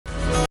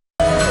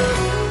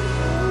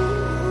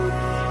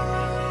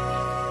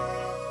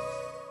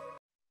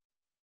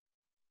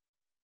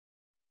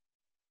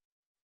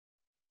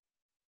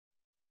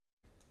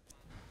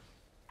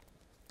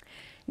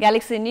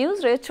Galaxy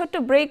news र यो छोटो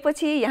ब्रेक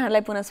पछि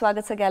यहाँलाई पुनः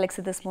स्वागत छ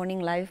ग्यालेक्सी दिस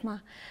मर्निङ लाइभमा।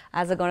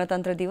 आज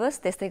गणतन्त्र दिवस,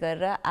 त्यस्तै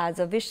गरेर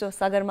आज विश्व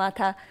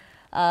सगरमाथा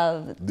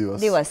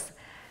दिवस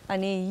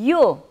अनि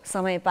यो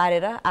समय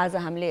पारेर आज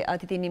हामीले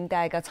अतिथि निम्ति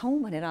आएका छौं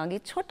भनेर अघि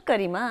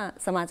छोटकरीमा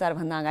समाचार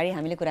भन्दा अगाडि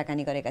हामीले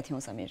कुराकानी गरेका थियौं।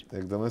 समीर,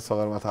 एकदमै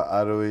सगरमाथा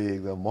आरोही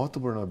एकदम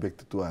महत्त्वपूर्ण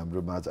व्यक्तित्व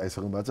हाम्रो माझ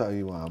आइसक्नु भएको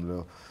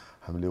छ।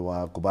 हामीले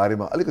उहाँको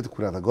बारेमा अलिकति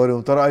कुरा त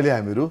गर्यौं, तर अहिले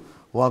हामीहरू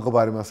उहाँको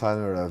बारेमा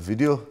सानो एउटा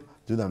भिडियो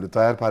जुन हामीले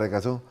तयार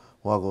पारेका छौं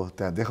उहाँको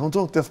त्यहाँ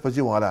देखाउँछौं,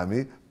 त्यसपछि उहाँलाई हामी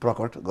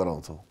प्रकट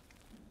गराउँछौं।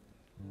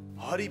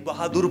 हरि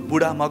बहादुर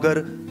बुढा मगर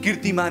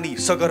कीर्तिमानी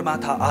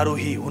सगरमाथा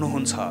आरोही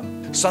हुनुहुन्छ।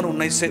 सन्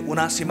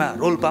 1979 मा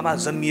रोल्पामा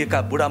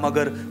जन्मिएका बुढा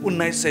मगर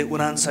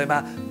 1979 मा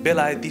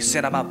बेलायती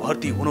सेनामा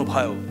भर्ती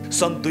हुनुभयो।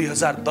 सन्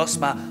 2010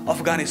 मा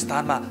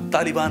अफगानिस्तानमा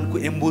तालिबानको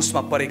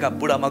एम्बुसमा परेका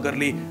बुढा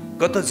मगरले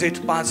गत जेठ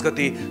 5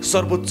 गते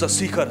सर्वोच्च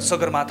शिखर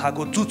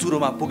सगरमाथाको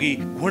चुचुरोमा पुगी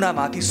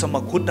घुँडामाथिसम्म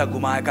खुट्टा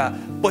गुमाएका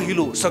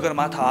पहिलो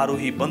सगरमाथा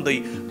आरोही बन्दै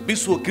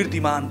विश्व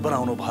कीर्तिमान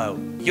बनाउनु भयो।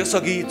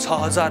 यसअघि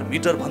 6000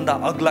 मिटर भन्दा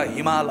अग्ला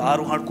हिमाल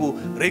आरोहणको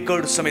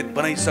रेकर्ड समेत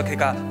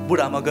बनाइसकेका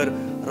बुढा मगर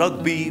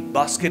रग्बी,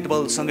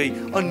 बास्केटबल सँगै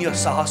अन्य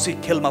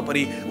साहसिक खेलमा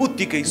पनि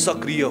उत्तिकै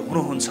सक्रिय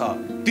हुनुहुन्छ।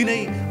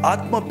 तिनै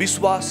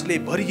आत्मविश्वासले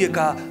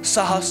भरिएका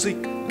साहसिक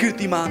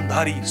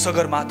कीर्तिमानधारी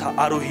सगरमाथा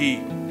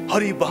आरोही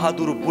हरि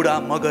बहादुर बुढा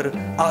मगर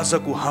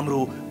आजको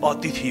हाम्रो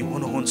अतिथि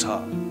हुनुहुन्छ।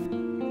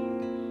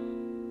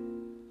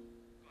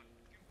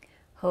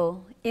 हो,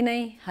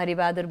 यिनै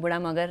हरिबहादुर बुढा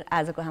मगर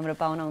आजको हाम्रो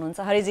पाहुना हुनुहुन्छ।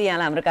 हरिजी,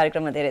 यहाँलाई हाम्रो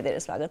कार्यक्रममा धेरै धेरै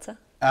स्वागत छ।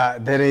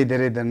 धेरै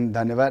धेरै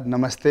धन्यवाद।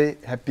 नमस्ते,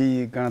 ह्याप्पी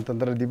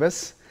गणतन्त्र दिवस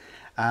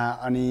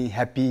अनि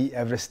happy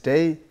Everest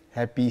day,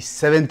 happy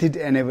 70th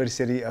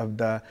anniversary of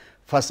the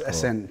first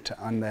accent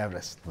on the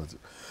Everest.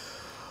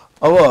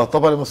 अब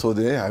तपाईलाई म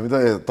सोधेँ, हामी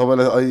त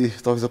तपाईलाई अहिले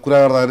तपाईसँग कुरा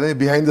गर्दाखेरि नै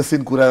बिहाइन्ड द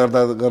सिन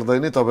कुरा गर्दै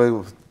नै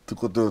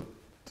तपाईँको त्यो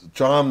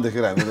चार्म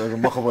देखेर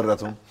हामी मख परिरहेका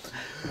छौँ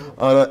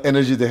र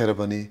एनर्जी देखेर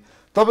पनि।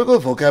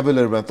 तपाईँको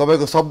भोक्याबुलरीमा,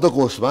 तपाईँको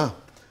शब्दकोशमा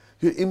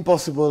यो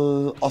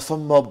इम्पोसिबल,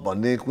 असम्भव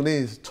भन्ने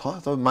कुनै छ?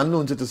 तपाईँ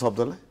मान्नुहुन्छ त्यो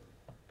शब्दलाई?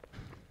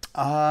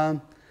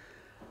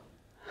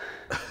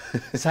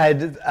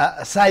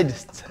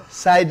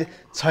 सायद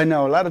छैन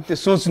होला र त्यो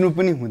सोच्नु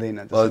पनि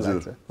हुँदैन।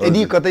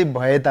 यदि कतै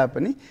भए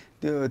तापनि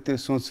त्यो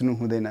सोच्नु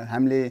हुँदैन।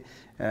 हामीले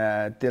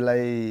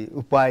त्यसलाई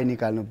उपाय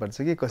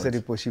निकाल्नुपर्छ कि कसरी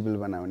पोसिबल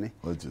बनाउने।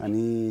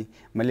 अनि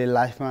मैले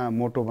लाइफमा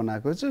मोटो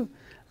बनाएको छु,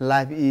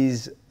 life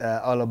is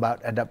all about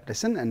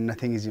adaptation and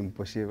nothing is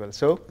impossible.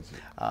 So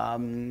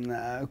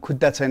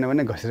खुट्टा छैन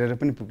भने घसेर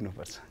पनि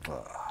पुग्नुपर्छ।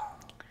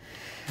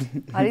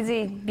 हरिजी,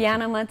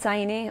 बिहानमा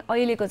चाहिने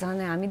अहिलेको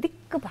झन् हामी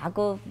दिक्क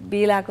भएको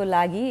बेलाको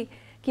लागि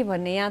के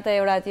भन्ने, यहाँ त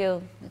एउटा त्यो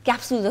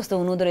क्याप्सुल जस्तो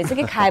हुनुहुँदो रहेछ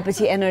कि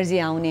खाएपछि एनर्जी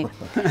आउने।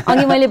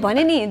 अघि मैले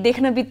भने नि,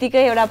 देख्न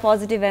बित्तिकै एउटा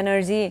पोजिटिभ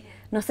एनर्जी,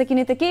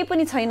 नसकिने त केही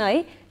पनि छैन है।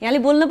 यहाँले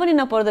बोल्न पनि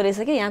नपर्दो रहेछ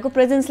कि यहाँको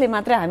प्रेजेन्सले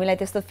मात्र हामीलाई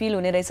त्यस्तो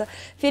फिल हुने रहेछ।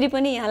 फेरि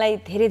पनि यहाँलाई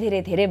धेरै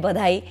धेरै धेरै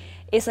बधाई।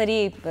 यसरी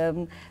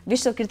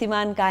विश्व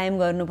कीर्तिमान कायम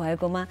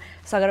गर्नुभएकोमा,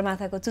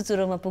 सगरमाथाको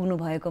चुचुरोमा पुग्नु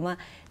भएकोमा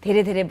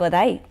धेरै धेरै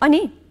बधाई।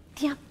 अनि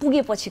त्यहाँ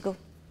पुगेपछिको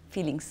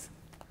फिलिङ्स,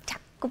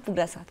 ठ्याक्क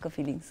पुग्दा साथको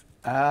फिलिङ्स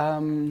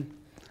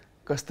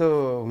कस्तो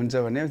हुन्छ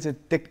भने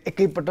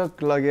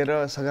एकैपटक लगेर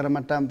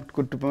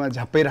सगरमाथाको टुप्पोमा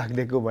झ्याप्पै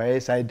राखिदिएको भए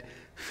सायद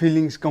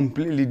फिलिङ्स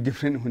कम्प्लिटली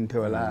डिफ्रेन्ट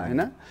हुन्थ्यो होला,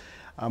 होइन?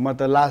 म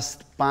त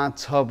लास्ट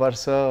 5-6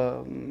 वर्ष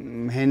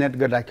मेहनत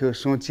गरिराख्यो,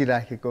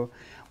 सोचिराखेको।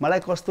 मलाई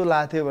कस्तो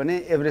लाग्थ्यो भने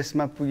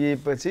एभरेस्टमा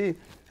पुगेपछि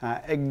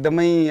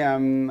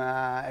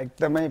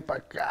एकदमै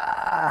पक्का,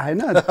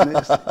 होइन,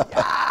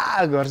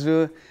 गर्छु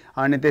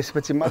अनि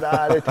त्यसपछि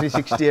मजाले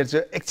 360 हेर्छु,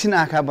 एकछिन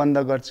आँखा बन्द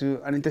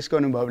गर्छु अनि त्यसको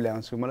अनुभव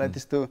ल्याउँछु। मलाई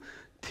त्यस्तो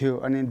थियो।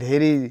 अनि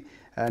धेरै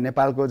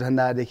नेपालको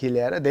झन्डादेखि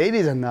ल्याएर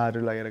धेरै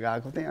झन्डाहरू लगेर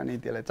गएको थिएँ। अनि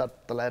त्यसलाई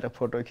चत्तलाएर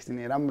फोटो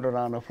खिच्ने, राम्रो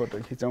राम्रो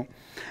फोटो खिचौँ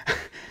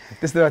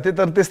त्यस्तो थियो।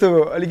 तर त्यस्तो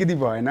अलिकति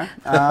भएन।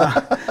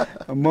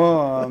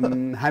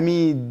 हामी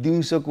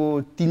दिउँसोको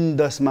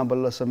 3:10 मा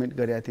बल्ल सब्मिट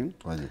गरेका थियौँ।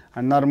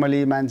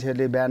 नर्मली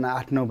मान्छेहरूले बिहान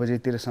 8-9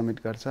 बजेतिर सब्मिट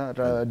गर्छ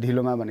र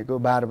ढिलोमा भनेको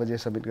 12 बजे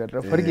सब्मिट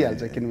गरेर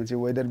फर्किहाल्छ, किनभने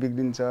वेदर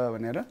बिग्रिन्छ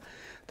भनेर।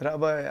 तर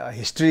अब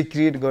हिस्ट्री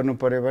क्रिएट गर्नु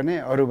पऱ्यो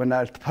भने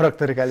अरूभन्दा फरक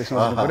तरिकाले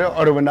सोच्नु पऱ्यो,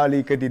 अरूभन्दा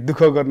अलिकति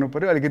दुःख गर्नु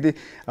पऱ्यो, अलिकति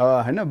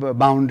होइन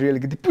बााउन्ड्री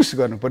अलिकति पुस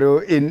गर्नु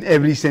पऱ्यो इन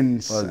एभ्री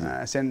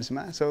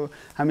सेन्समा। सो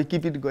हामी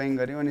किप इट गोइङ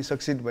गऱ्यौँ अनि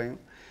सक्सिड भयौँ।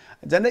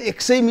 झन्डै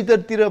 100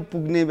 मिटरतिर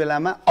पुग्ने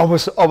बेलामा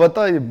अब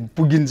त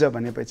पुगिन्छ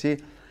भनेपछि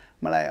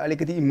मलाई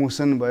अलिकति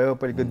इमोसन भयो,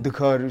 पहिलेको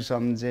दुःखहरू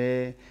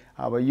सम्झेँ।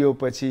 अब यो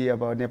पछि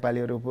अब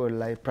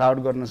नेपालीहरूलाई प्राउड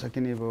गर्न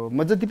सकिने भयो,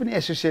 म जति पनि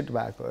एसोसिएट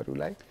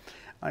भएकोहरूलाई।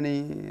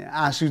 अनि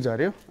आँसु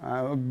झऱ्यो,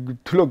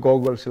 ठुलो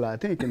गगल्स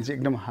लगाएको थियो किनकि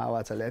एकदम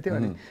हावा चलेको थियो।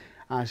 अनि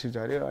आँसु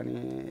झऱ्यो अनि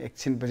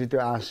एकछिनपछि त्यो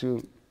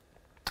आँसु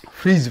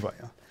फ्रिज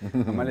भयो।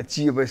 मैले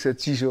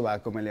चिसो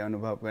भएको मैले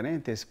अनुभव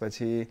गरेँ।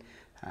 त्यसपछि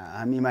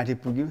हामी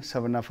माथि पुग्यौँ।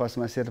 सबभन्दा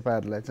फर्स्टमा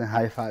शेर्पाहरूलाई चाहिँ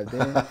हाई फाइभ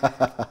दिएँ,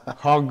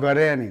 हक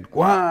गरेँ अनि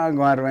गुहाँ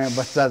रोएँ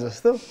बच्चा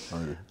जस्तो।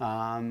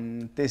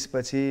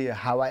 त्यसपछि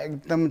हावा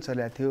एकदम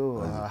चलेको थियो,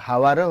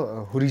 हावा र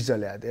हुरी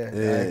चलेको थियो,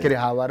 के अरे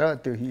हावा र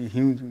त्यो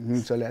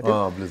हिउँ चलेको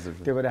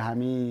थियो। त्यही भएर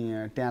हामी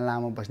त्यहाँ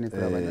लामो बस्ने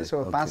कुरा भएन।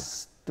 सो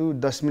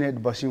 10 मिनट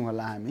बस्यौँ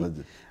होला हामी।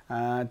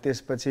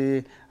 त्यसपछि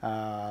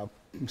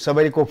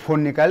सबैको फोन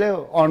निकाल्यो,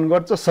 अन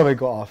गर्छ,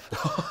 सबैको अफ।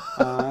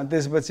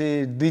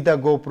 त्यसपछि 2टा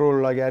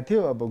गोप्रो लगाएको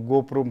थियो। अब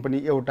गोप्रो पनि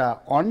एउटा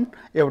अन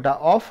एउटा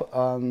अफ,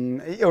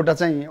 एउटा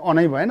चाहिँ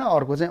अनै भएन,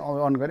 अर्को चाहिँ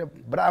अन गऱ्यो,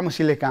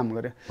 राम्रोसितले काम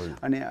गऱ्यो।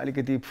 अनि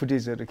अलिकति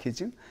फुटेजहरू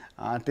खिच्यौँ।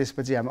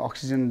 त्यसपछि हामी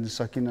अक्सिजन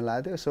सकिन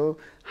लाग्यो। सो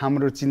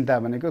हाम्रो चिन्ता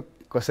भनेको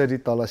कसरी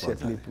तल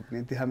सेफली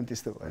पुग्ने, त्यो हामी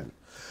त्यस्तो भयो।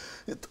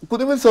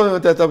 कुनै पनि समयमा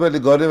त्यहाँ तपाईँले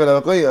गर्ने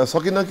बेलामा कहीँ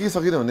सकिन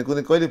भन्ने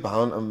कुनै कहिले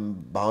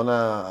भावना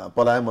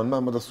पलायो मनमा?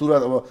 मतलब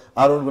सुरुवात अब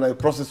आरोहणको लागि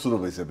प्रोसेस सुरु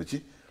भइसकेपछि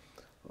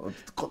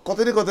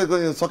कतै न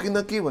कतै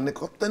सकिन भन्ने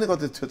कतै न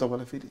कतै थियो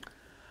तपाईँलाई फेरि?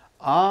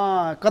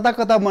 कता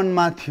कता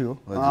मनमा थियो।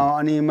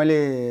 अनि मैले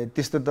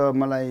त्यस्तो त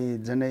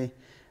मलाई झनै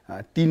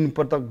 3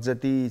 पटक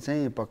जति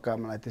चाहिँ पक्का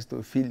मलाई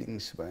त्यस्तो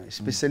फिलिङ्स भयो।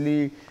 स्पेसली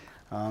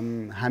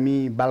हामी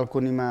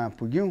बाल्कोनीमा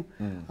पुग्यौँ।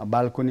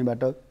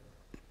 बाल्कोनीबाट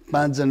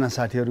 5 जना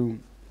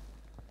साथीहरू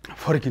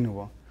फर्किनु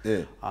भयो।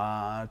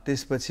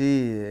 त्यसपछि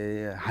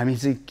हामी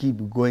चाहिँ किप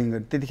गोइङ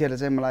गर्यो। त्यतिखेर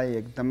चाहिँ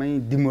मलाई एकदमै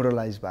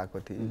डिमोरलाइज भएको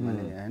थिएँ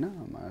मैले, होइन?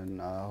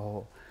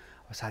 हो,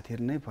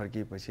 साथीहरू नै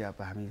फर्किएपछि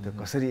अब हामी त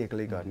कसरी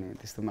एक्लै गर्ने,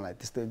 त्यस्तो मलाई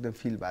त्यस्तो एकदम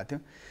फिल भएको थियो।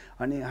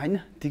 अनि होइन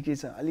ठिकै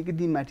छ,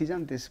 अलिकति माथि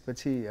जाऊँ।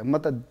 त्यसपछि म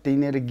त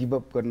त्यहीँनिर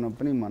गिभअप गर्न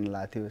पनि मन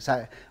लागेको थियो।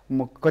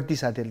 म कति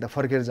साथीहरू त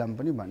फर्केर जाऊँ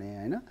पनि भने,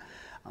 होइन?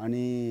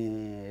 अनि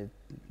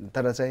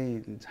तर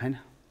चाहिँ होइन,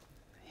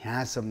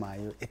 यहाँसम्म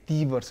आयो। यति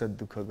वर्ष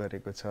दुःख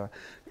गरेको छ,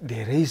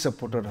 धेरै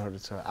सपोर्टरहरू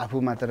छ।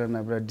 आफू मात्र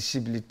नभएर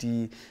disability,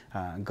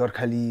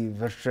 Gorkhali,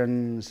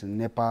 westerns,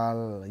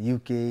 Nepal,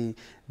 UK,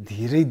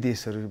 धेरै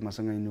देशहरू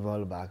मसँग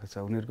इन्भल्भ भएको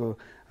छ।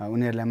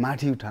 उनीहरूलाई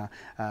माथि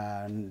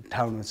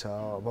उठाउनु छ।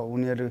 अब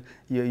उनीहरू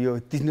यो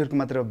तिनीहरूको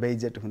मात्र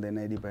बेइज्जत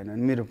हुँदैन यदि भएन,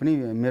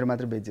 मेरो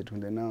मात्र बेइज्जत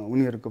हुँदैन,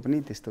 उनीहरूको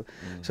पनि त्यस्तो।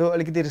 सो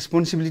अलिकति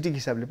रेस्पोन्सिबिलिटीको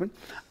हिसाबले पनि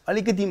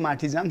अलिकति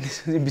माथि जाऊँ,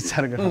 त्यसपछि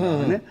विचार गर्नु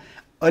भने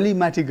अलि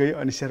माथि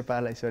गयो। अनि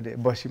शेर्पालाई सोधेँ,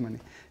 बस्यौँ भने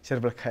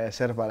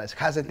शेर्पालाई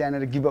खास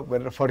त्यहाँनिर गिभअप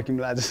गरेर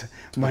फर्किँला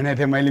जस्तो भनेको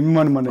थिएँ मैले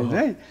मन बनाइदिएँ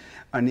है।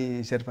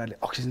 अनि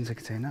शेर्पाले अक्सिजन छ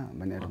कि छैन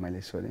भनेर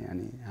मैले सोधेँ।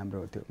 अनि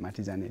हाम्रो त्यो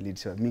माथि जाने लिड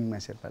छ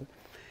मिङमा शेर्पाले,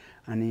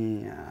 अनि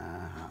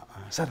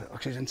सर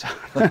अक्सिजन छ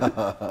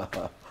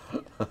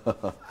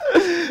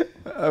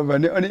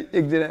भन्यो। अनि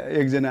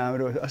एकजना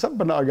हाम्रो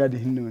सबभन्दा अगाडि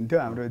हिँड्नुहुन्थ्यो,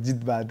 हाम्रो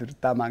जितबहादुर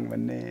तामाङ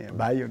भन्ने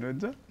भाइ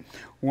हुनुहुन्छ।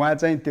 उहाँ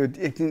चाहिँ त्यो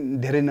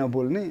एकछिन धेरै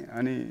नबोल्ने,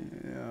 अनि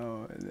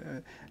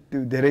त्यो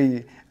धेरै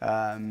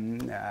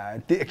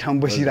त्यो एक ठाउँ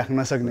बसिराख्न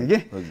नसक्ने के।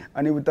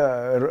 अनि उता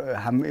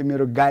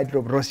मेरो गाइड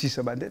रोप रस्सी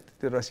छ बाँधे,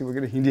 त्यो रस्सी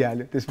बोकेर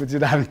हिँडिहाल्यो। त्यसपछि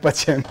हामी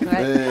पछ्यायौँ।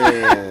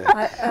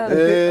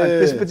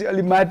 त्यसपछि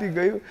अलि माथि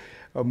गयो।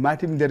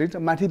 माथि पनि धेरै छ,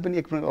 माथि पनि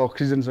एक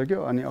अक्सिजन सक्यो।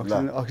 अनि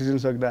अक्सिजन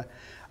सक्दा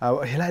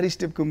अब हिलारी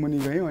स्टेपको मुनि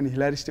गयौँ। अनि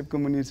हिलारी स्टेपको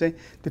मुनि चाहिँ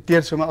त्यो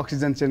 1300मा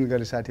अक्सिजन चेन्ज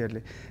गरे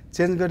साथीहरूले।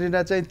 चेन्ज गरेर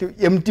चाहिँ त्यो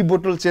एम्टी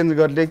बोतल चेन्ज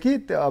गर्ने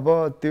कि अब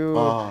त्यो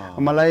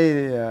मलाई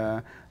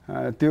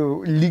त्यो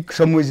लिक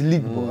समवेज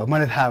लिक भयो,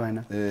 मलाई थाहा भएन।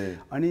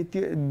 अनि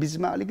त्यो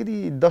बिचमा अलिकति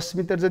 10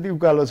 मिटर जति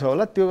उकालो छ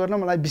होला, त्यो गर्न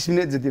मलाई 20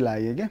 मिनट जति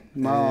लाग्यो क्या।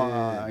 म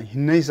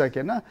हिँड्नै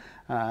सकेन,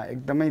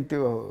 एकदमै त्यो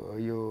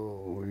यो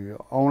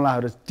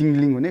औँलाहरू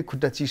टिङ्लिङ हुने,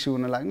 खुट्टा चिसो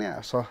हुन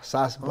लाग्ने,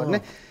 सास भर्ने,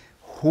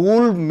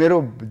 होल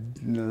मेरो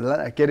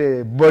के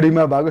अरे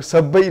बडीमा भएको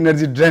सबै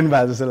इनर्जी ड्रेन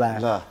भएको जस्तो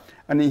लाग्यो।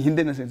 अनि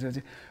हिँड्दै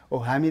नसकेपछि ओ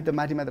हामी त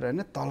माथि मात्र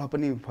होइन, तल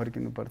पनि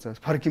फर्किनुपर्छ,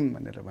 फर्क्यौँ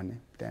भनेर भने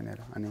त्यहाँनिर।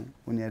 अनि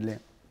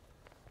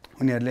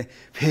उनीहरूले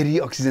फेरि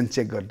अक्सिजन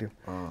चेक गरिदियो।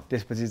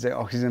 त्यसपछि चाहिँ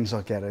अक्सिजन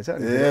सकिया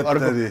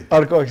रहेछ।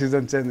 अर्को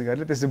अक्सिजन चेन्ज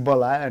गरेर त्यसपछि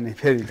बल आयो। अनि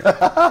फेरि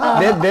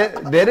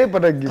धेरै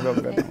पटक गिभअप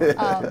गर्नु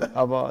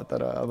अब।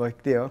 तर अब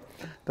त्यही हो।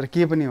 तर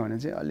के पनि हो भने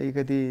चाहिँ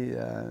अलिकति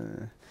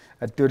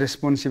त्यो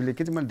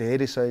रेस्पोन्सिबिलिटी चाहिँ मैले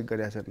धेरै सहयोग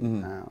गरेको छ।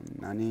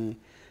 अनि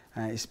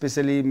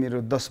स्पेसली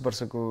मेरो 10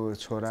 वर्षको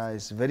छोरा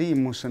इज भेरी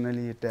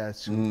इमोसनली एट्याच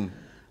छु।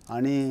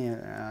 अनि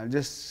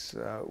जस्ट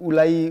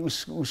उसलाई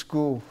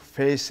उसको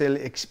फेसियल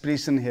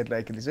एक्सप्रेसन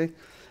हेर्दाखेरि चाहिँ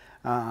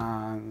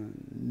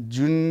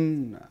जुन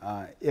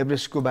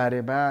एभरेस्टको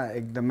बारेमा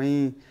एकदमै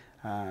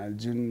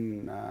जुन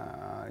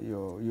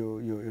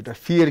यो एउटा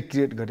फियर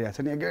क्रिएट गरिरहेको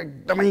छ नि,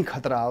 एकदमै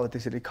खतरा हो।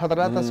 त्यसरी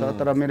खतरा त छ,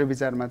 तर मेरो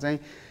विचारमा चाहिँ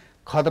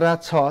खतरा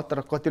छ,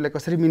 तर कतिलाई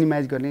कसरी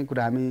मिनिमाइज गर्ने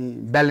कुरा हामी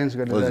ब्यालेन्स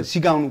गरेर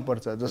सिकाउनु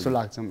पर्छ जस्तो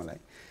लाग्छ मलाई।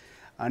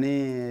 अनि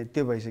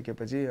त्यो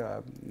भइसकेपछि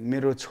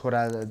मेरो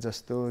छोरा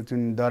जस्तो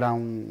जुन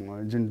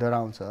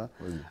डराउँछ,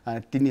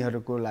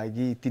 तिनीहरूको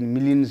लागि, 3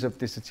 मिलियन्स अफ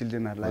त्यस्तो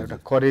चिल्ड्रेनहरूलाई एउटा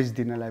करेज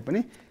दिनलाई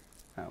पनि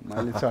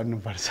मैले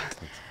चढ्नुपर्छ।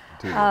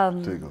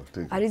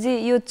 हरिजी,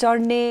 यो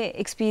चढ्ने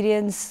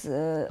एक्सपिरियन्स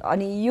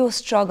अनि यो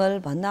स्ट्रगल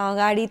भन्दा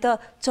अगाडि त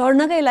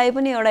चढ्नकै लागि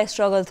पनि एउटा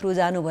स्ट्रगल थ्रु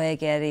जानुभयो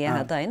क्या अरे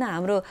यहाँ त, होइन?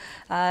 हाम्रो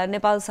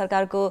नेपाल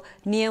सरकारको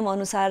नियम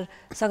अनुसार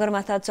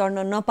सगरमाथा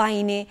चढ्न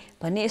नपाइने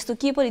भन्ने यस्तो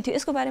के पनि थियो?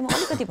 यसको बारेमा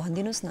अलिकति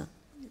भनिदिनुहोस् न।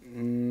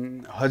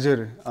 हजुर,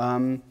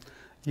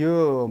 यो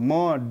म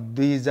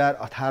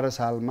 2018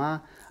 सालमा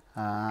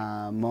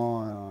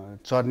म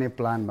चढ्ने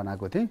प्लान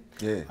बनाएको थिएँ।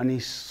 अनि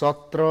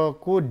 17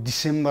 को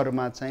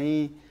डिसेम्बरमा चाहिँ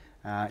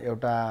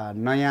एउटा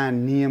नयाँ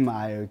नियम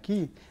आयो कि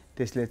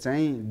त्यसले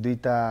चाहिँ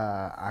दुईटा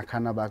आँखा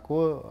नभएको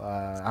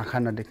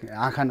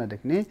आँखा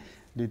नदेख्ने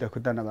दुईटा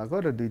खुट्टा नभएको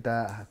र दुईटा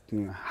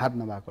हात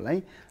नभएकोलाई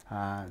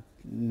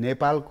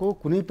नेपालको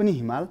कुनै पनि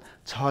हिमाल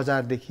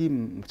 6000 देखि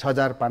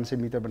 6500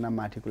 मिटरभन्दा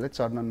माथिकोलाई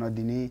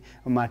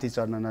माथि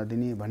चढ्न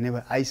नदिने भन्ने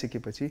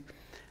आइसकेपछि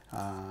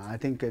I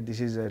think this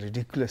is a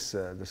ridiculous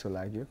जस्तो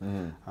लाग्यो।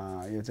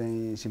 यो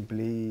चाहिँ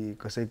सिम्पली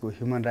कसैको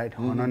ह्युमन राइट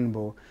हनन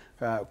भयो।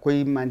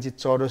 कोही मान्छे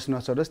चढोस्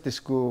नचढोस्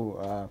त्यसको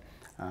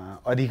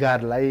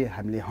अधिकारलाई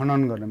हामीले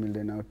हनन गर्न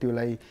मिल्दैन,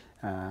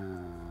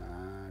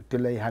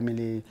 त्यसलाई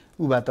हामीले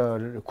उबाट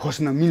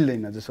खोज्न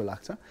मिल्दैन जस्तो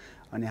लाग्छ।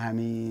 अनि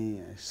हामी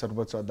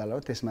सर्वोच्च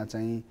अदालत त्यसमा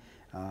चाहिँ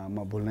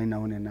म भुल्नै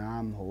नहुने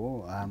नाम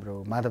हो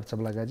हाम्रो माधव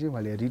चपलागाजी,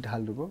 उहाँले रिट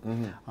हाल्नुभयो।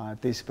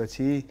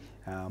 त्यसपछि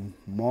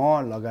म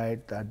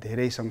लगायत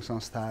धेरै सङ्घ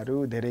संस्थाहरू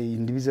धेरै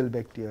इन्डिभिजुअल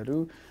व्यक्तिहरू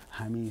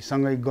हामी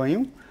सँगै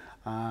गयौँ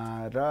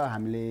र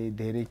हामीले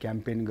धेरै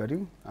क्याम्पेन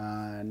गऱ्यौँ।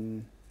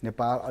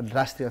 नेपाल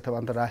राष्ट्रिय अथवा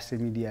अन्तर्राष्ट्रिय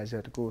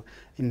मिडियाजहरूको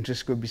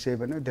इन्ट्रेस्टको विषय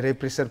भन्यो, धेरै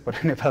प्रेसर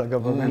पर्यो नेपाल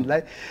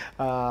गभर्मेन्टलाई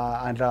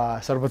र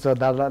सर्वोच्च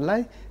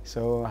अदालतलाई।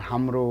 सो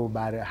हाम्रो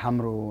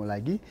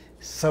लागि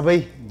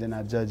सबैजना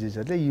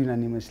जजेसहरूले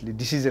युनानिमसली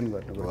डिसिजन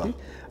गर्नुभयो कि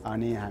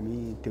अनि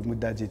हामी त्यो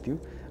मुद्दा जित्यौँ।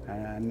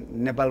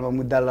 नेपालमा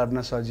मुद्दा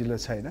लड्न सजिलो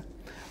छैन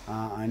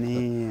अनि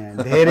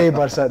धेरै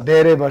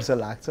वर्ष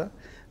लाग्छ,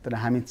 तर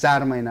हामी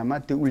 4 महिनामा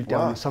त्यो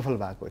उल्ट्याउन सफल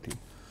भएको थियौँ।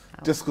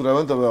 त्यस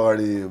कुरामा तपाईँ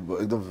अगाडि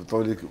एकदम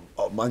तपाईँले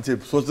मान्छे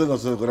सोच्दै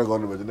नसोच्ने कुरा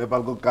गर्नुभएको छ।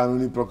 नेपालको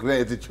कानुनी प्रक्रिया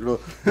यति छिटो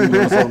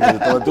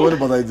तपाईँ त्यो पनि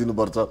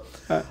बताइदिनुपर्छ।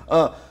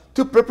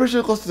 त्यो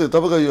प्रिपरेसन कस्तो थियो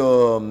तपाईँको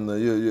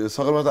यो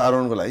सगरमाथा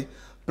आरोहणको लागि?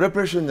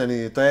 प्रिपरेसन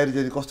जाने तयारी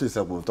जाने कस्तो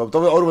हिसाबको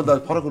तपाईँ अरूभन्दा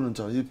फरक हुनुहुन्छ?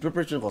 यो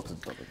प्रिपरेसन कस्तो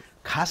थियो तपाईँको?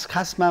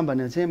 खासमा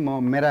भने चाहिँ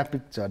म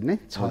मेरापिक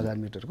चढ्ने 6000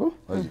 मिटरको,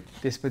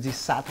 त्यसपछि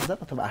 7000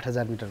 अथवा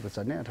 8000 मिटरको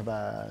चढ्ने अथवा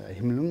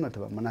हिमलुङ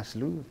अथवा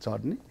मनासलु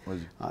चढ्ने,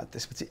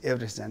 त्यसपछि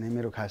एभरेस्ट जाने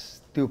मेरो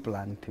खास त्यो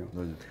प्लान थियो।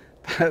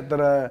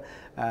 तर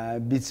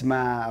बिचमा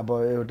अब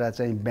एउटा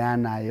चाहिँ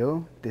ब्यान आयो,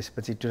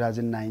 त्यसपछि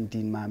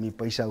 2019मा हामी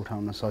पैसा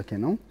उठाउन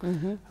सकेनौँ।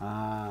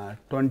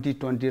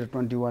 2020 र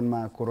 21मा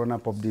कोरोना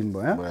पब्दिन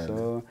भयो।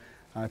 सो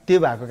त्यो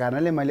भएको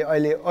कारणले मैले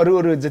अहिले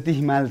अरू जति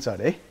हिमाल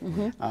चढेँ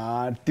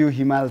त्यो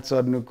हिमाल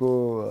चढ्नुको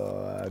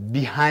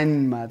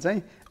बिहाइन्डमा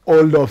चाहिँ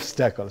old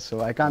obstacle, so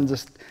I can't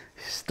just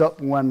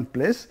stop one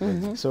place.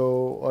 So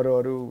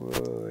अरू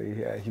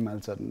हिमाल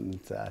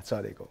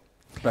चढेको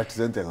प्र्याक्टिस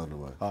चाहिँ त्यहाँ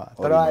गर्नुभयो।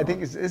 तर I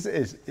think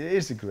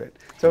it's great.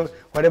 So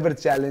what ever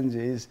challenge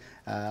is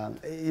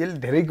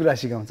यसले धेरै कुरा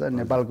सिकाउँछ।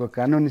 नेपालको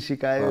कानुन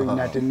सिकायो,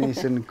 युनाइटेड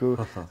नेसनको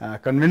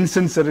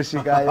कन्भेन्सन्सहरू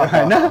सिकायो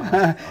होइन,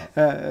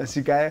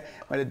 सिकायो।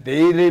 मैले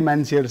धेरै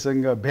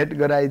मान्छेहरूसँग भेट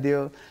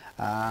गराइदियो।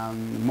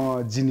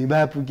 म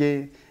जिनिभा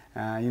पुगेँ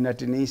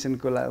युनाइटेड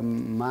नेसनको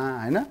मा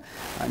होइन,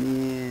 अनि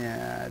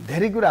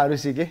धेरै कुराहरू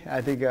सिकेँ।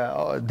 आई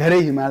थिङ्क धेरै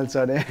हिमाल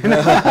चढेँ।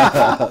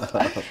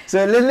 So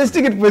let's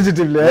take it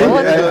positively है।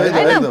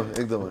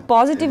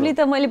 पोजिटिभली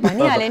त मैले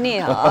भनिहालेँ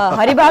नि,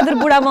 हरिबहादुर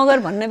बुढा मगर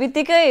भन्ने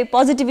बित्तिकै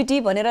पोजिटिभिटी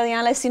भनेर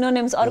यहाँलाई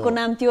सिनोनिम्स अर्को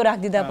नाम त्यो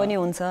राखिदिँदा पनि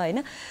हुन्छ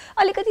होइन।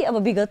 अलिकति अब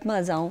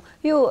विगतमा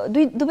जाउँ, यो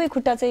दुवै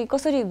खुट्टा चाहिँ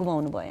कसरी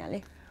गुमाउनु भयो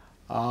यहाँले?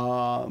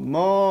 म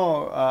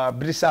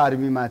ब्रिटिस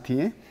आर्मीमा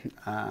थिएँ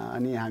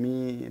अनि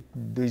हामी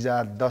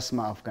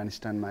 2010मा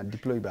अफगानिस्तानमा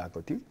डिप्लोय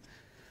भएको थियौँ।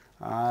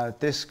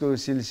 त्यसको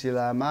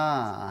सिलसिलामा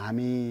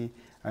हामी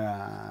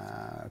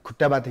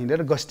खुट्टाबाट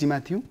हिँडेर गस्तीमा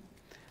थियौँ।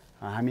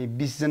 हामी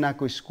 20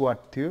 जनाको स्क्वाड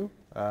थियो।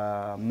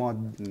 म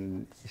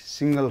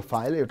सिङ्गल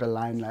फाइल एउटा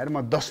लाइन लगाएर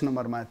म 10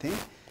 नम्बरमा थिएँ।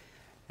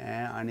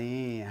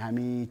 अनि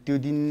हामी त्यो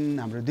दिन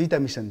हाम्रो 2टा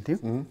मिसन थियो।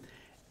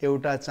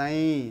 एउटा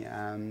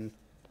चाहिँ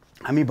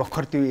हामी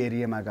भर्खर त्यो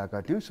एरियामा गएका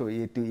थियौँ। सो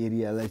त्यो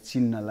एरियालाई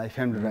चिन्नलाई,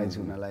 फ्यामिलियराइज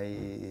हुनलाई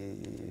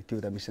त्यो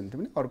एउटा मिसन थियो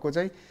भने अर्को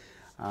चाहिँ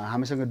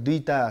हामीसँग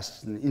 2टा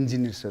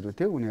इन्जिनियर्सहरू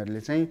थियो।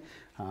 उनीहरूले चाहिँ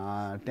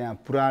त्यहाँ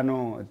पुरानो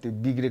त्यो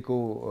बिग्रेको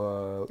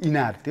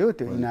इनार थियो,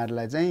 त्यो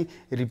इनारलाई चाहिँ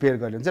रिपेयर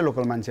गर्ने चाहिँ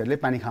लोकल मान्छेहरूले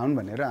पानी खाउन्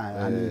भनेर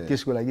हामी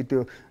त्यसको लागि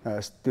त्यो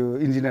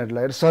इन्जिनियर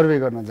लगेर सर्वे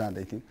गर्न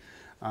जाँदै थियौँ।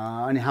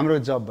 अनि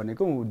हाम्रो जब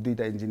भनेको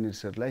 2टा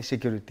इन्जिनियर्सहरूलाई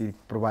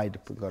सेक्युरिटी प्रोभाइड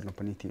गर्नु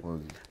पनि थियो।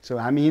 सो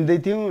हामी हिँड्दै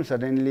थियौँ,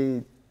 सडनली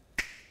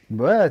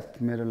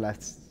भयो मेरो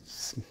लास्ट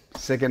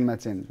सेकेन्डमा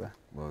चेन्ज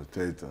भयो।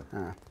 त्यही त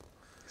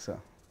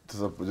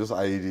जस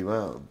आइईडीमा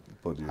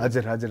पर्यो।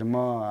 हजुर म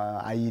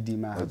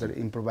आइईडीमा हजुर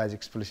इम्प्रोभाइज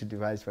एक्सप्लोसिभ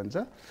डिभाइस भन्छ,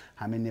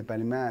 हामी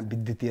नेपालीमा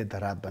विद्युतीय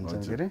धराप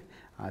भन्छौँ के अरे।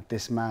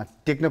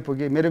 त्यसमा टेक्न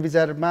पुगेँ। मेरो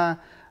विचारमा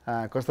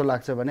कस्तो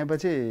लाग्छ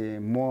भनेपछि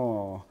म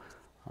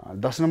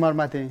 10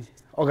 नम्बरमा थिएँ,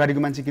 अगाडिको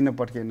मान्छे किन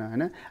पट्केन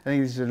होइन। I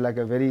think this is like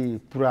a very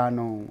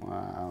पुरानो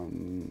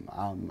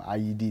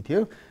आइईडी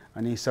थियो।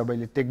 अनि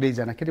सबैले टेक्दै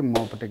जाँदाखेरि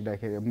म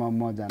पटेक्दाखेरि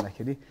म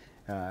जाँदाखेरि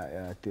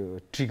त्यो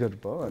ट्रिगर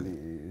भयो। अनि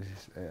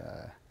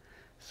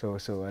so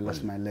I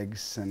lost my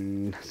legs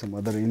and some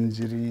other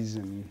injuries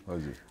and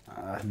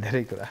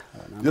धेरै कुरा।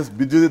 जस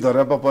विद्युतीय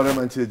धरापमा परे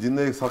मान्छे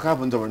जिन्दगी सखाप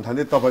हुन्छ भन्ने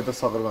ठाने तपाईँ त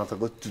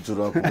सगरमाथाको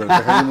चुचुरो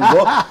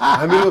देखाइदिनुभयो।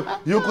 हामीहरू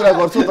यो कुरा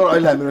गर्छौँ, तर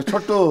अहिले हामीहरू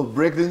छोटो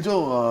ब्रेक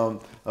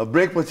दिन्छौँ।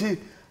 ब्रेक पछि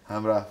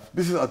हाम्रा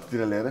विशेष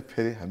अतिथिलाई लिएर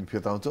फेरि हामी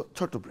फिर्ता आउँछौँ।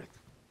 छोटो brake.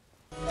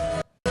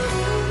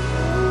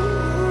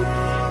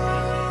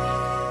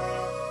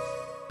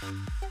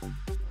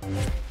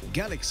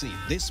 Galaxy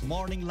This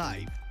Morning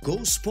Live.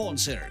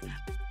 Co-sponsor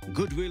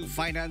Goodwill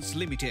Finance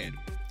Limited.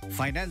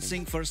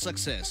 Financing for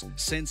success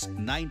since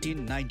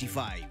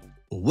 1995.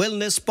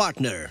 Wellness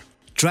partner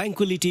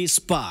Tranquility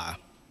Spa.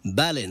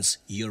 Balance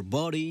your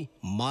body,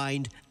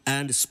 mind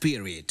and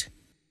spirit.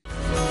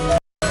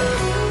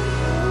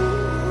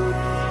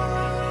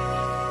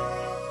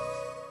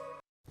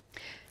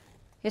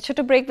 यो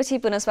छोटो ब्रेकपछि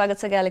पुनः स्वागत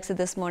छ ग्यालेक्सी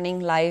दिस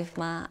मर्निङ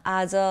लाइभमा।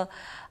 आज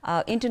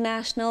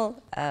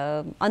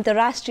इन्टरनेसनल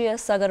अन्तर्राष्ट्रिय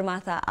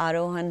सगरमाथा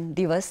आरोहण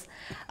दिवस,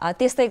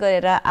 त्यस्तै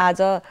गरेर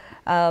आज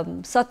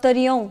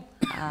 70औं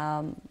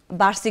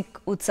वार्षिक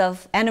उत्सव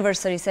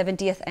एनिभर्सरी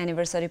 70th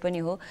एनिभर्सरी पनि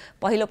हो।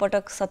 पहिलो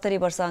पटक 70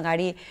 वर्ष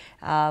अगाडि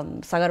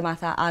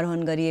सगरमाथा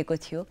आरोहण गरिएको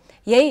थियो।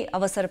 यही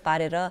अवसर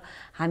पारेर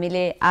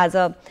हामीले आज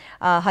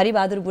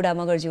हरिबहादुर बुढा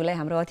मगरज्यूलाई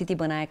हाम्रो अतिथि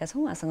बनाएका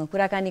छौँ। उहाँसँग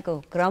कुराकानीको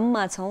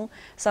क्रममा छौँ।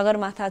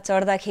 सगरमाथा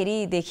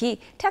चढ्दाखेरिदेखि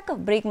ठ्याक्क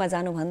ब्रेकमा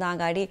जानुभन्दा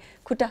अगाडि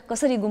खुट्टा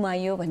कसरी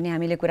गुमाइयो भन्ने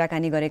हामीले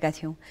कुराकानी गरेका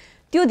थियौँ।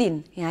 त्यो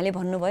दिन यहाँले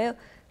भन्नुभयो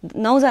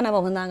 9 जना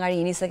मभन्दा अगाडि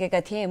हिँडिसकेका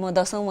थिएँ, म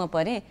 10औँमा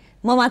परेँ,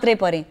 म मात्रै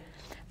परेँ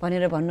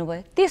भनेर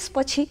भन्नुभयो।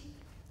 त्यसपछि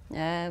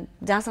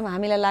जहाँसम्म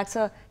हामीलाई लाग्छ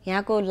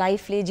यहाँको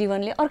लाइफले,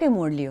 जीवनले अर्कै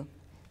मोड लियो।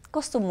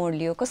 कस्तो मोड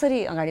लियो,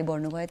 कसरी अगाडि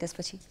बढ्नुभयो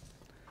त्यसपछि?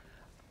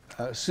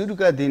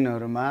 सुरुका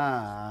दिनहरूमा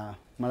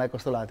मलाई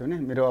कस्तो लाग्थ्यो भने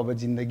मेरो अब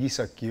जिन्दगी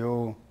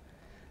सकियो,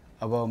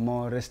 अब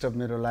म रेस्ट अफ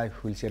मेरो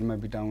लाइफ व्हिलचेयरमा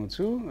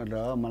बिताउँछु र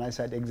मलाई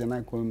सायद एकजना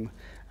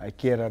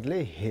केयररले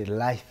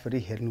लाइफभरि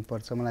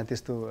हेर्नुपर्छ, मलाई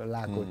त्यस्तो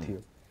लागेको थियो।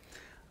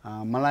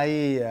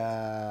 मलाई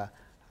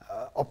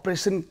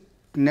अपरेसन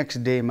नेक्स्ट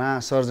डेमा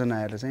सर्जन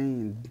आएर चाहिँ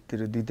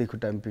तेरो दुईटै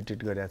खुट्टा एम्पुटेट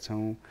गरेका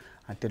छौँ,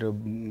 तेरो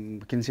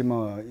किनकि म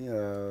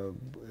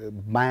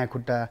बायाँ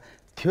खुट्टा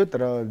थियो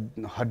तर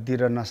हड्डी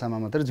र नसामा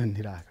मात्रै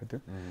झुन्डिरहेको थियो,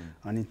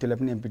 अनि त्यसलाई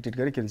पनि एम्पुटेट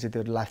गरेँ किनकि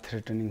त्यो लाइफ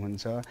थ्रेटनिङ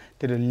हुन्छ,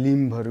 तेरो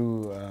लिम्बहरू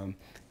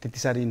त्यति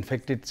साह्रो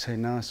इन्फेक्टेड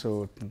छैन,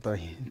 सो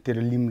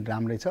तेरो लिम्ब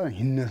राम्रै छ,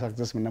 हिँड्न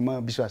सक्छस् भनेर म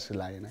विश्वास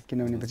लागेन।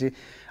 किनभने पछि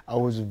I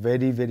was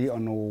very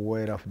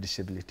unaware of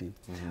disability.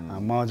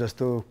 म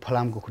जस्तो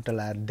फलामको खुट्टा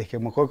लगाएर देखेँ,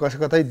 म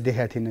कतै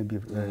देखाएको थिइनँ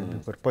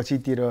बिफोर।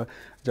 पछितिर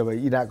जब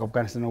इराक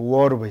अफगानिस्तानमा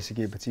वार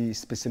भइसकेपछि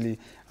स्पेसली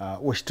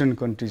वेस्टर्न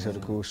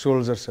कन्ट्रिजहरूको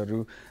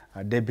सोल्जर्सहरू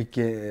पहिले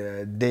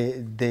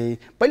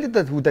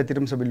त उतातिर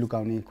पनि सबै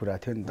लुकाउने कुरा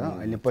थियो नि त,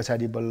 अहिले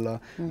पछाडि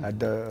बल्ल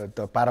द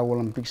पारा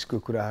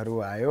ओलम्पिक्सको कुराहरू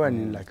आयो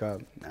अनि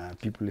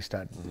like people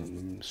start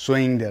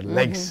showing there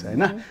legs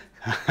होइन।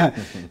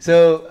 सो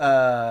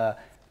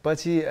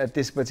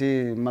त्यसपछि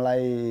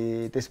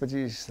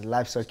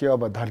लाइफ सक्यो,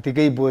 अब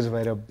धरतीकै बोझ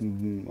भएर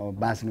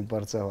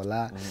बाँच्नुपर्छ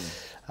होला।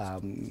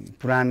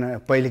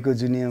 पहिलेको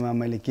दुनियाँमा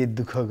मैले के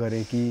दुःख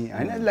गरेँ कि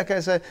होइन, like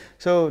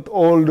so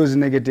all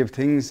those negative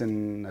things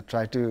and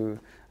try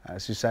to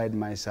suicide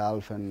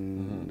myself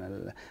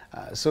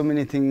and so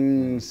many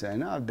things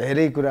होइन।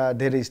 धेरै कुरा,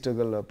 धेरै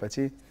स्ट्रगल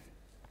पछि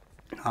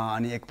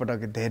अनि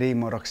एकपटक धेरै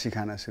म रक्सी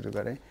खान सुरु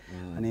गरेँ,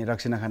 अनि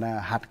रक्सी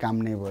नखाना हात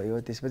काम्ने भयो।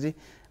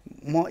 त्यसपछि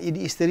म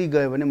यदि यसरी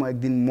गयो भने म एक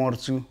दिन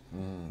मर्छु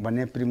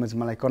भन्ने प्रिमच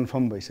मलाई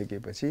कन्फर्म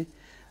भइसकेपछि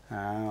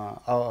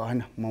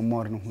होइन म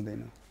मर्नु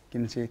हुँदैन,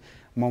 किनकि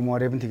म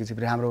मरे पनि ठिकै छ।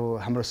 फेरि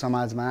हाम्रो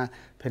समाजमा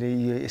फेरि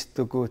यो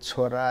यस्तोको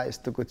छोरा,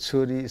 यस्तोको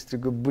छोरी,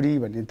 यस्तोको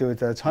बुढी भन्ने त्यो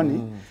त छ नि,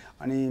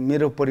 अनि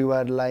मेरो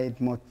परिवारलाई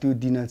म त्यो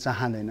दिन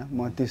चाहँदैन।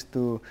 म त्यस्तो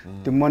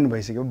त्यो मन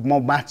भइसक्यो,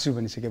 म बाँच्छु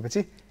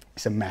भनिसकेपछि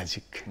इट्स अ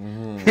म्याजिक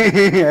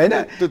होइन,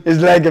 इट्स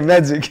लाइक अ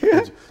म्याजिक।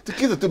 त्यो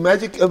के त त्यो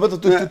म्याजिक, अब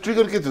त त्यो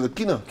ट्रिगर के थियो?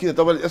 किन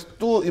तपाईँले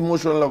यस्तो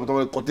इमोसनल, अब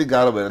तपाईँले कति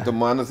गाह्रो भएर त्यो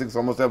मानसिक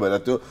समस्या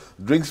भएर त्यो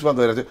ड्रिङ्क्समा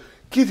गएर थियो,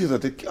 के थियो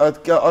त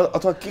त्यो?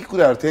 अथवा के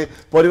कुराहरू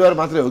थिए? परिवार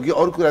मात्रै हो कि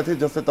अरू कुरा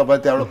थिए जस्तै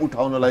तपाईँले त्यहाँबाट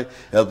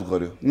उठाउनलाई हेल्प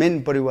गर्यो?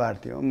 मेन परिवार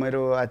थियो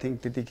मेरो। आई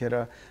थिङ्क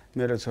त्यतिखेर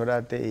मेरो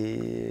छोरा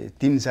त्यही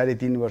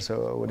 3-3.5 वर्ष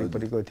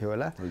वरिपरिको थियो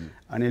होला,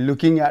 अनि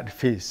looking at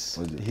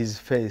his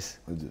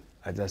face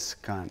I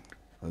just can't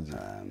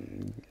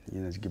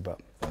give up.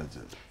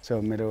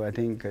 So मेरो I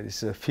think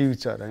it's a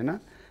future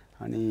होइन,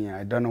 अनि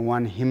I don't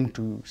want him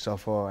to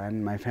suffer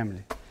and my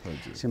family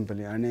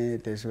simply.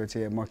 अनि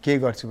त्यसपछि म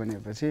के गर्छु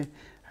भनेपछि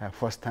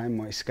फर्स्ट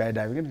टाइम म स्काई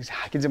डाइभिङ,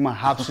 कि चाहिँ म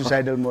हाफ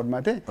सुसाइडल मोडमा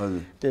थिएँ।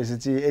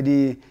 त्यसपछि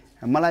यदि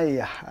मलाई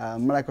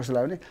कस्तो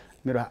लाग्यो भने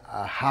मेरो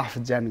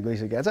हाफ ज्यान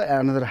गइसकेको छ,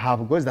 another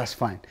half goes, that's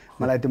fine.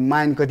 मलाई त्यो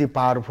माइन्ड कति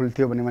पावरफुल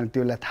थियो भने मलाई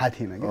त्यसलाई थाहा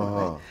थिएन कि।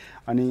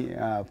 अनि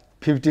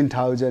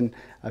 15,000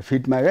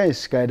 फिटमा गएँ,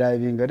 स्काई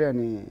डाइभिङ गरेँ,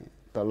 अनि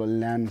तल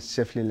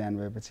सेफली ल्यान्ड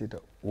भएपछि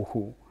त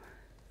ओहो,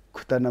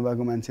 खुट्टा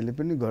नभएको मान्छेले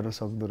पनि गर्न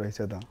सक्दो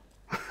रहेछ त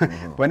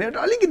भने एउटा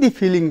अलिकति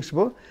फिलिङ्स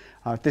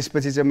भयो।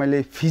 त्यसपछि चाहिँ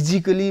मैले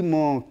फिजिकली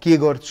म के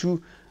गर्छु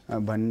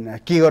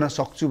के गर्न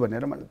सक्छु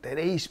भनेर मैले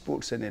धेरै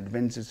स्पोर्ट्स एन्ड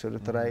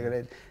एडभेन्चर्सहरू ट्राई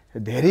गरेँ,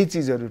 धेरै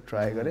चिजहरू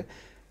ट्राई गरेँ।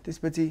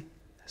 त्यसपछि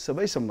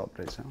सबै सम्भव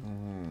रहेछ,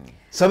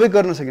 सबै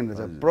गर्न सकिन्छ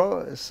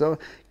रहेछ।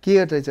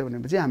 के रहेछ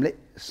भनेपछि हामीले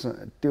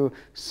त्यो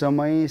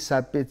समय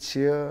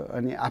सापेक्ष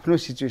अनि आफ्नो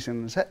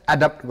सिचुएसन अनुसार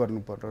एडप्ट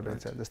गर्नुपर्दो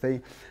रहेछ।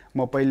 जस्तै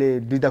म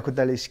पहिले दुईटा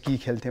खुट्टाले स्की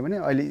खेल्थेँ भने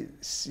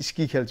अहिले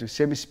स्की खेल्छु,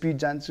 सेम स्पिड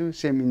जान्छु,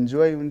 सेम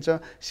इन्जोय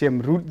हुन्छ, सेम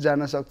रुट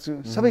जान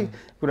सक्छु, सबै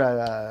कुरा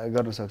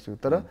गर्न सक्छु।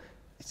 तर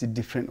इट्स अ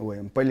डिफ्रेन्ट वे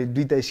पहिले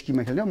दुईटा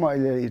स्कीमा खेल्थेँ म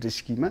अहिले एउटा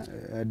स्कीमा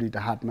दुईटा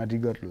हातमा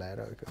रिगर लाएर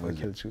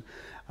खेल्छु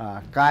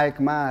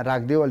कायकमा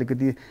राख्दियो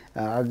अलिकति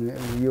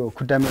यो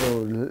खुट्टा मेरो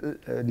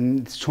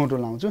छोटो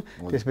लाउँछु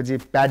त्यसपछि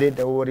प्याडेड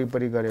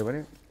वरिपरि गऱ्यो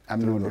भने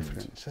I'm no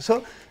difference.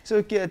 So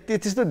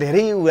त्यस्तो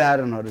धेरै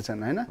उदाहरणहरू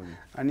छन् हैन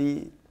अनि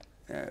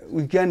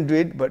we can do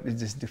it but it's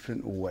just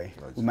different way.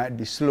 We might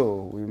be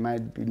slow, we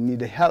might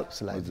need a help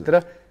like तर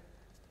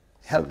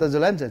हेल्प त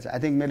जसलाई पनि चाहिन्छ आई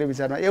थिङ्क मेरो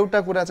विचारमा एउटा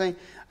कुरा चाहिँ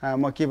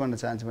म के भन्न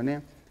चाहन्छु भने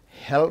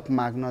हेल्प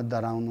माग्न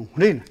डराउनु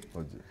हुँदैन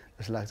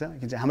जस्तो लाग्छ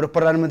किनकि हाम्रो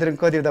प्रधानमन्त्री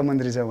कतिवटा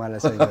मन्त्री छ उहाँलाई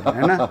सही गर्ने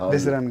हैन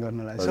देश रन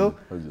गर्नलाई so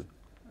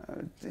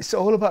it's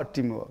all about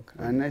team work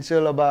and it's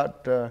all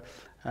about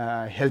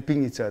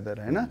helping each other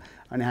हैन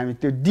अनि हामी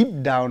त्यो डिप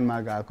डाउनमा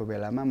गएको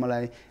बेलामा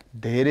मलाई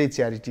धेरै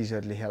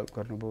च्यारिटिजहरूले हेल्प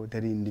गर्नुभयो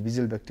धेरै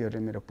इन्डिभिजुअल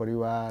व्यक्तिहरूले मेरो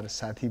परिवार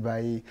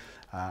साथीभाइ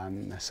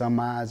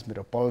समाज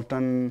मेरो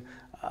पल्टन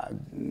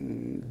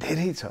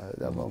धेरै छ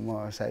अब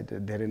म सायद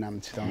धेरै नाम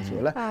छिटाउँछु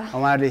होला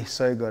उहाँहरूले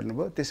सहयोग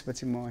गर्नुभयो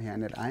त्यसपछि म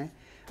यहाँनिर आएँ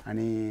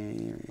अनि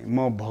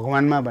म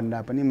भगवानमा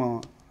भन्दा पनि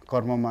म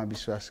कर्ममा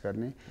विश्वास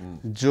गर्ने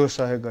जो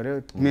सहयोग गर्यो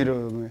मेरो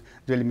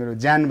जसले मेरो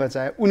ज्यान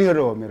बचायो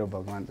उनीहरू हो मेरो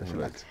भगवान जस्तो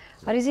लाग्छ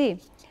हरिजी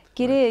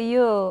के अरे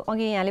यो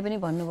अघि यहाँले पनि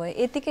भन्नुभयो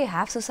यतिकै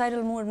हाफ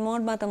सोसाइटल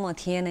मोडमा त म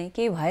थिएँ नै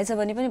केही भएछ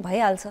भने पनि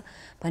भइहाल्छ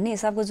भन्ने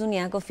हिसाबको जुन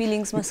यहाँको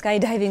फिलिङ्समा स्काई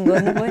डाइभिङ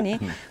गर्नुभयो नि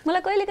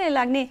मलाई कहिलेकाहीँ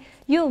लाग्ने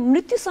यो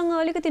मृत्युसँग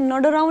अलिकति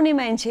नडराउने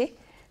मान्छे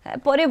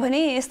पर्यो भने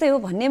यस्तै हो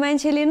भन्ने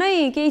मान्छेले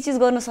नै केही चिज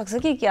गर्न सक्छ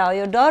कि क्या हो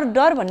यो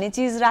डर भन्ने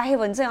चिज राख्यो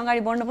भने चाहिँ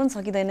अगाडि बढ्न पनि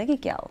सकिँदैन कि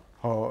क्या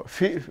हो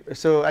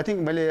सो आई थिङ्क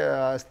मैले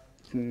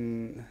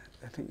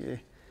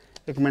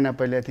एक महिना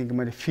पहिले आई थिङ्क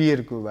मैले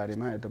फियरको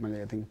बारेमा एउटा मैले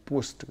आई थिङ्क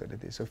पोस्ट गरेको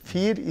थिएँ so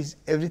fear is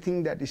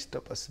everything that is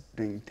stop us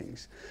doing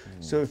things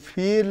so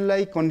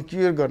फियरलाई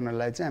कन्क्युर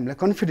गर्नलाई चाहिँ हामीलाई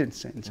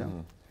कन्फिडेन्स चाहिन्छ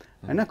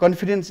होइन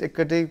कन्फिडेन्स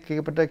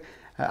एकपटक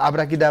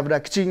आब्राकिडाब्रा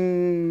किचिङ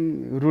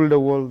रुल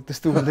द वर्ल्ड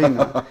त्यस्तो हुँदैन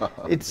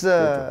it's a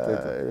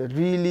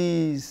really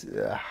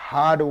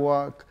hard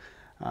work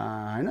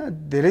होइन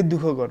धेरै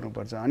दुःख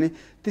गर्नुपर्छ अनि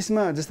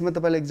त्यसमा जस्तो म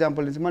तपाईँलाई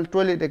इक्जाम्पल दिन्छु मैले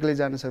टोइलेट एक्लै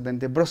जान सक्दैन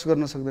थिएँ ब्रस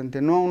गर्न सक्दैन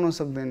थिएँ नुहाउन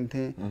सक्दैन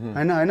थिएँ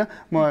होइन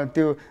म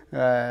त्यो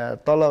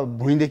तल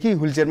भुइँदेखि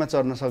व्हिलचेयरमा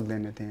चढ्न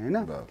सक्दैन थिएँ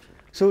होइन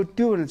सो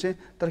त्यो भने चाहिँ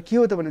तर के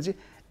हो त भने चाहिँ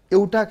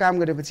एउटा काम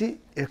गरेपछि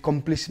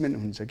एक्म्प्लिसमेन्ट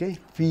हुन्छ कि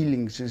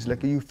feelings is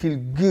like you feel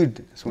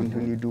good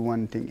when you do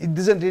one thing it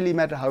doesn't really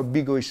matter how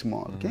big or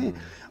small के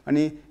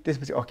अनि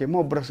त्यसपछि ओके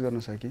म ब्रस गर्न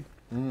सकेँ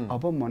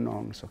अब म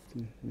नुहाउन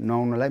सक्छु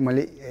नुहाउनलाई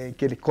मैले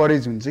के अरे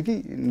करेज हुन्छ कि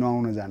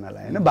नुहाउन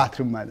जानलाई होइन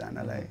बाथरुममा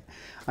जानलाई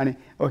अनि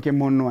ओके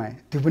म नुहाएँ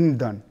त्यो पनि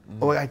done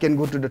oh I can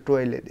go to the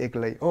toilet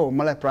एक्लै ओ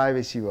मलाई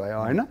प्राइभेसी भयो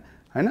होइन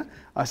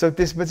सो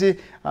त्यसपछि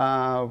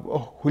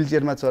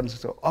व्हिलचेयरमा चढ्न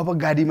सक्छु अब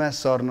गाडीमा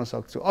सर्न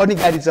सक्छु अनि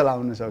गाडी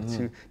चलाउन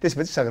सक्छु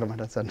त्यसपछि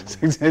सगरमाथा चढ्न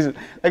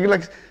सक्छु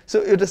लाइक सो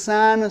एउटा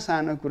सानो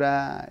सानो कुरा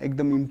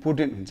एकदम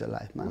इम्पोर्टेन्ट हुन्छ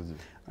लाइफमा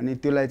अनि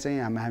त्यसलाई चाहिँ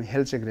हामी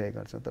हेल्थ सेक्रेट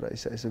गर्छौँ तर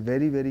it's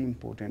very very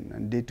important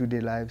day to day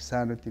life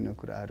सानो तिनो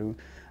कुराहरू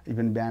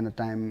इभन बिहान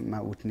टाइममा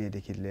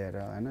उठ्नेदेखि लिएर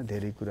होइन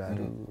धेरै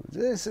कुराहरू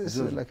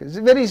like it's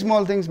very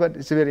small things but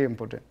it's very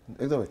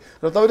important एकदमै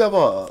र तपाईँले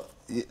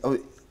अब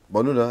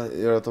भन्नु न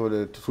एउटा तपाईँले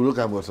ठुलो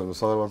काम गर्छ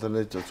सगरमाथा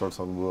नै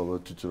चढ्सक्नुभयो अब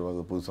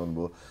चुचुरोमा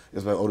पुगिसक्नुभयो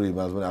यसमा अरू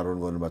हिमाल पनि आरोहण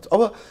गर्नुभएको छ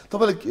अब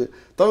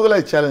तपाईँको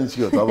लागि च्यालेन्ज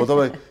के हो त अब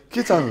तपाईँ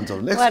के चाहनुहुन्छ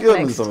नेक्स्ट के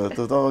गर्नुहुन्छ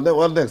तपाईँ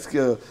वान नेक्स्ट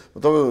के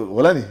तपाईँ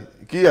होला नि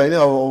कि होइन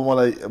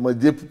अब मैले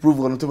जे प्रुभ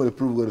गर्नु थियो मैले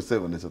प्रुभ गरेँ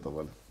भन्ने छ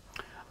तपाईँलाई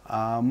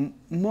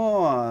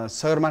म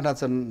सगरमाथा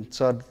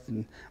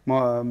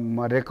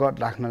म रेकर्ड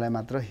राख्नलाई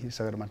मात्र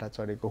सगरमाथा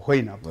चढेको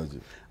होइन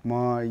म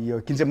यो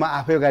किन चाहिँ म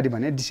आफै अगाडि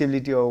भने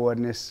डिसेबिलिटी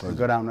अवेरनेस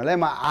गराउनलाई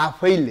म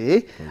आफै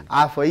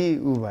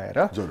उ भएर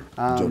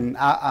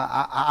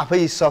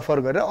आफै सफर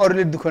गरेर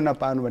अरूले दुःख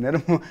नपाउनु भनेर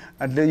म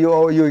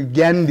यो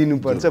ज्ञान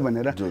दिनुपर्छ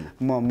भनेर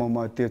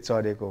म त्यो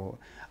चढेको हो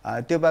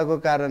त्यो भएको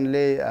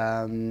कारणले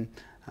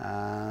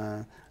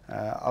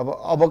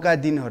अबका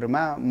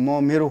दिनहरूमा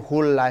मेरो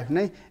होल लाइफ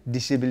नै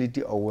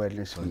डिसेबिलिटी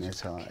अवेरनेस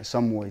हुनेछ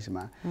सम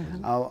वेजमा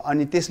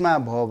अनि त्यसमा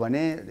भयो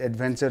भने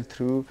एडभेन्चर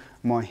थ्रु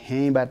म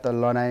यहीँबाट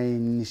लडाइँ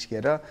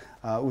निस्केर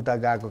उता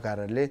गएको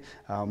कारणले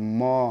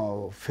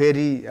म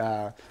फेरि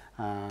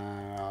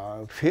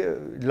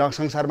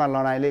संसारमा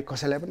लडाइँले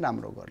कसैलाई पनि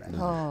राम्रो गर्दैन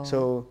सो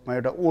म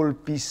एउटा ओल्ड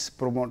पिस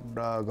प्रमोट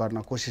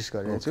गर्न कोसिस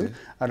गरेको छु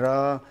र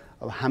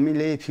अब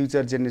हामीले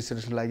फ्युचर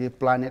जेनेरेसनको लागि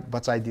प्लानेट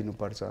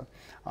बचाइदिनुपर्छ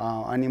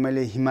अनि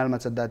मैले हिमालमा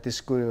चढ्दा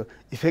त्यसको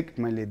इफेक्ट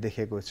मैले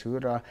देखेको छु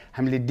र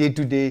हामीले day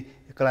to day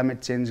climate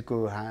चेन्जको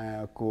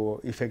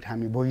effect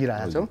हामी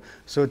भोगिरहेछौँ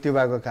सो त्यो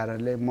भएको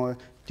कारणले म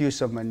त्यो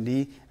सम्बन्धी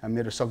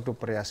मेरो सक्दो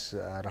प्रयास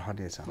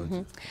रहनेछ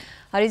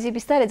हरिजी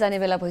बिस्तारै जाने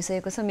बेला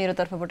भइसकेको छ। मेरो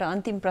तर्फबाट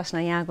अन्तिम प्रश्न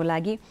यहाँको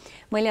लागि।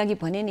 मैले अघि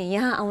भने नि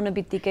यहाँ आउन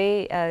बित्तिकै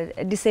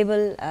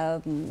डिसेबल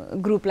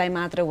ग्रुपलाई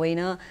मात्र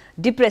होइन,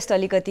 डिप्रेस्ड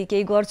अलिकति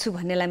केही गर्छु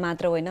भन्नेलाई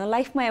मात्र होइन,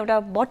 लाइफमा एउटा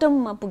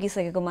बटममा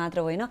पुगिसकेको मात्र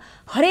होइन,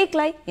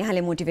 हरेकलाई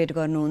यहाँले मोटिभेट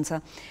गर्नुहुन्छ।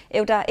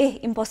 एउटा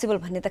इम्पोसिबल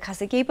भन्ने त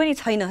खासै केही पनि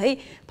छैन है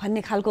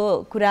भन्ने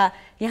खालको कुरा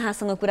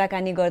यहाँसँग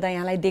कुराकानी गर्दा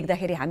यहाँलाई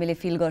देख्दाखेरि हामीले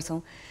फिल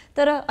गर्छौँ।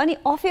 तर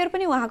अनि अफेयर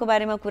पनि उहाँको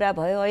बारेमा कुरा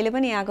भयो, अहिले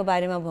पनि यहाँको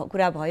बारेमा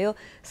कुरा भयो।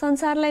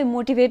 संसारलाई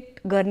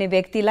मोटिभेट गर्ने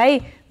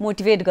व्यक्तिलाई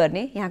मोटिभेट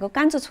गर्ने यहाँको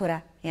कान्छो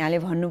छोरा यहाँले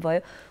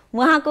भन्नुभयो,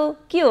 उहाँको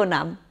के हो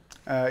नाम?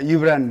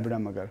 युवरान बुढा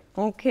मगर।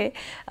 ओके,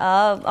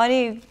 अनि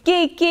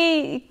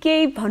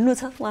केही भन्नु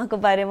छ उहाँको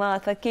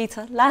बारेमा अथवा केही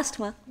छ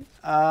लास्टमा?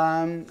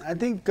 आई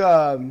थिङ्क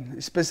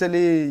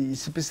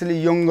स्पेसली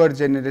यङ्गर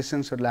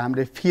जेनेरेसन्सहरूलाई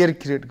हामीले फियर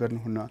क्रिएट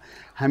गर्नुहुन्न।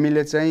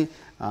 हामीले चाहिँ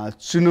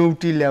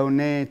चुनौती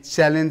ल्याउने,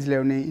 च्यालेन्ज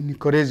ल्याउने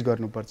इन्करेज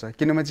गर्नुपर्छ।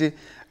 किनभने चाहिँ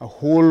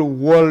होल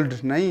वर्ल्ड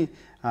नै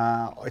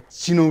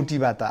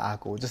चुनौतीबाट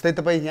आएको हो। जस्तै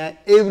तपाईँ यहाँ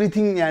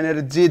एभ्रिथिङ यहाँनिर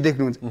जे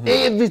देख्नुहुन्छ,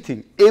 एभ्रिथिङ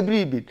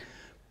एभ्री बिट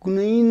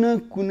कुनै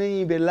न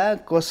कुनै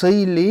बेला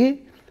कसैले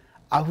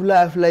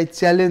आफूलाई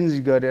च्यालेन्ज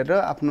गरेर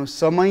आफ्नो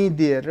समय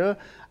दिएर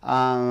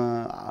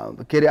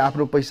के अरे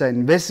आफ्नो पैसा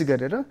इन्भेस्ट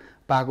गरेर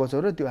पाएको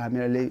छौँ र त्यो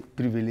हामीले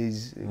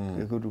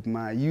प्रिभिलेजको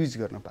रूपमा युज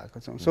गर्न पाएको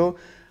छौँ। सो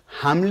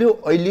हामीले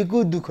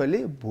अहिलेको दुःखले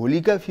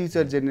भोलिका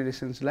फ्युचर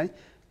जेनेरेसन्सलाई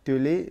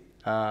त्यसले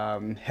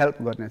हेल्प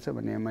गर्नेछ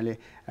भन्ने मैले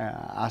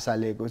आशा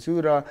लिएको छु।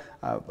 र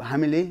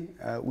हामीले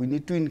we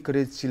need to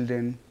encourage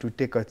children to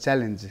take a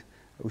challenge,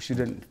 we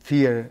shouldn't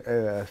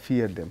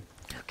fear them.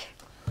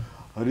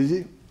 हरिजी,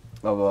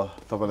 अब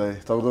तपाईँलाई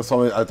तपाईँको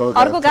समय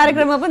अर्को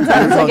कार्यक्रममा पनि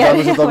जानु छ।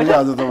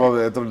 आज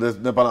तपाईँ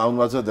नेपाल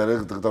आउनुभएको छ, धेरै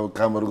तपाईँ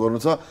कामहरू गर्नु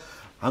छ।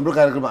 हाम्रो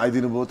कार्यक्रममा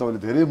आइदिनु भयो, तपाईँले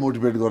धेरै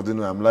मोटिभेट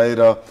गरिदिनु हामीलाई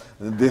र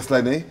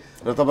देशलाई नै।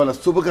 र तपाईँलाई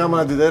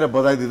शुभकामना दिँदै र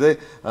बधाई दिँदै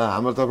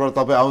हाम्रो तर्फबाट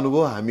तपाईँ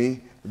आउनुभयो, हामी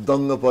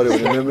दङ्ग पऱ्यो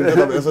भने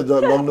तपाईँ यसो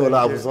लग्नु होला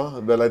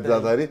आफूसँग बेलायत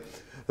जाँदाखेरि।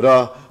 र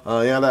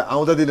यहाँलाई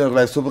आउँदा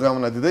दिनहरूलाई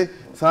शुभकामना दिँदै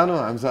सानो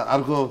हामीसँग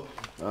अर्को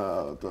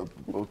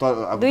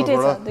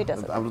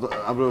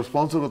हाम्रो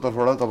स्पोन्सरको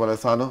तर्फबाट तपाईँलाई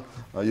सानो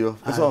यो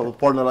यसो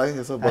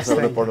पढ्नलाई यसो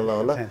बसेर पढ्नलाई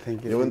होला,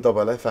 यो पनि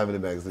तपाईँलाई फ्यामिली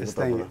म्यागजिनको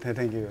तर्फबाट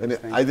अनि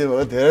आइदिनु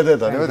भयो। धेरै धेरै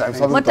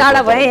धन्यवाद। म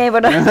टाढा भएँ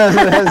यहीँबाट।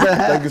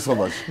 Thank you so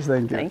much.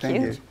 Thank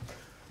you.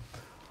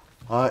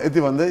 यति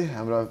भन्दै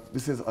हाम्रा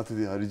विशेष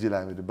अतिथि हरिजीलाई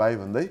हामीले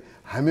बाई भन्दै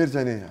हामीहरू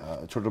चाहिँ नि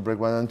छोटो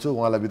ब्रेकमा जान्छौँ,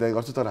 उहाँलाई बिदाई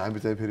गर्छु। तर हामी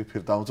चाहिँ फेरि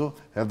फिर्ता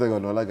आउँछौँ। हेर्दै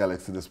गर्नु होला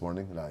ग्यालेक्सी दिस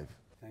मर्निङ लाइभ।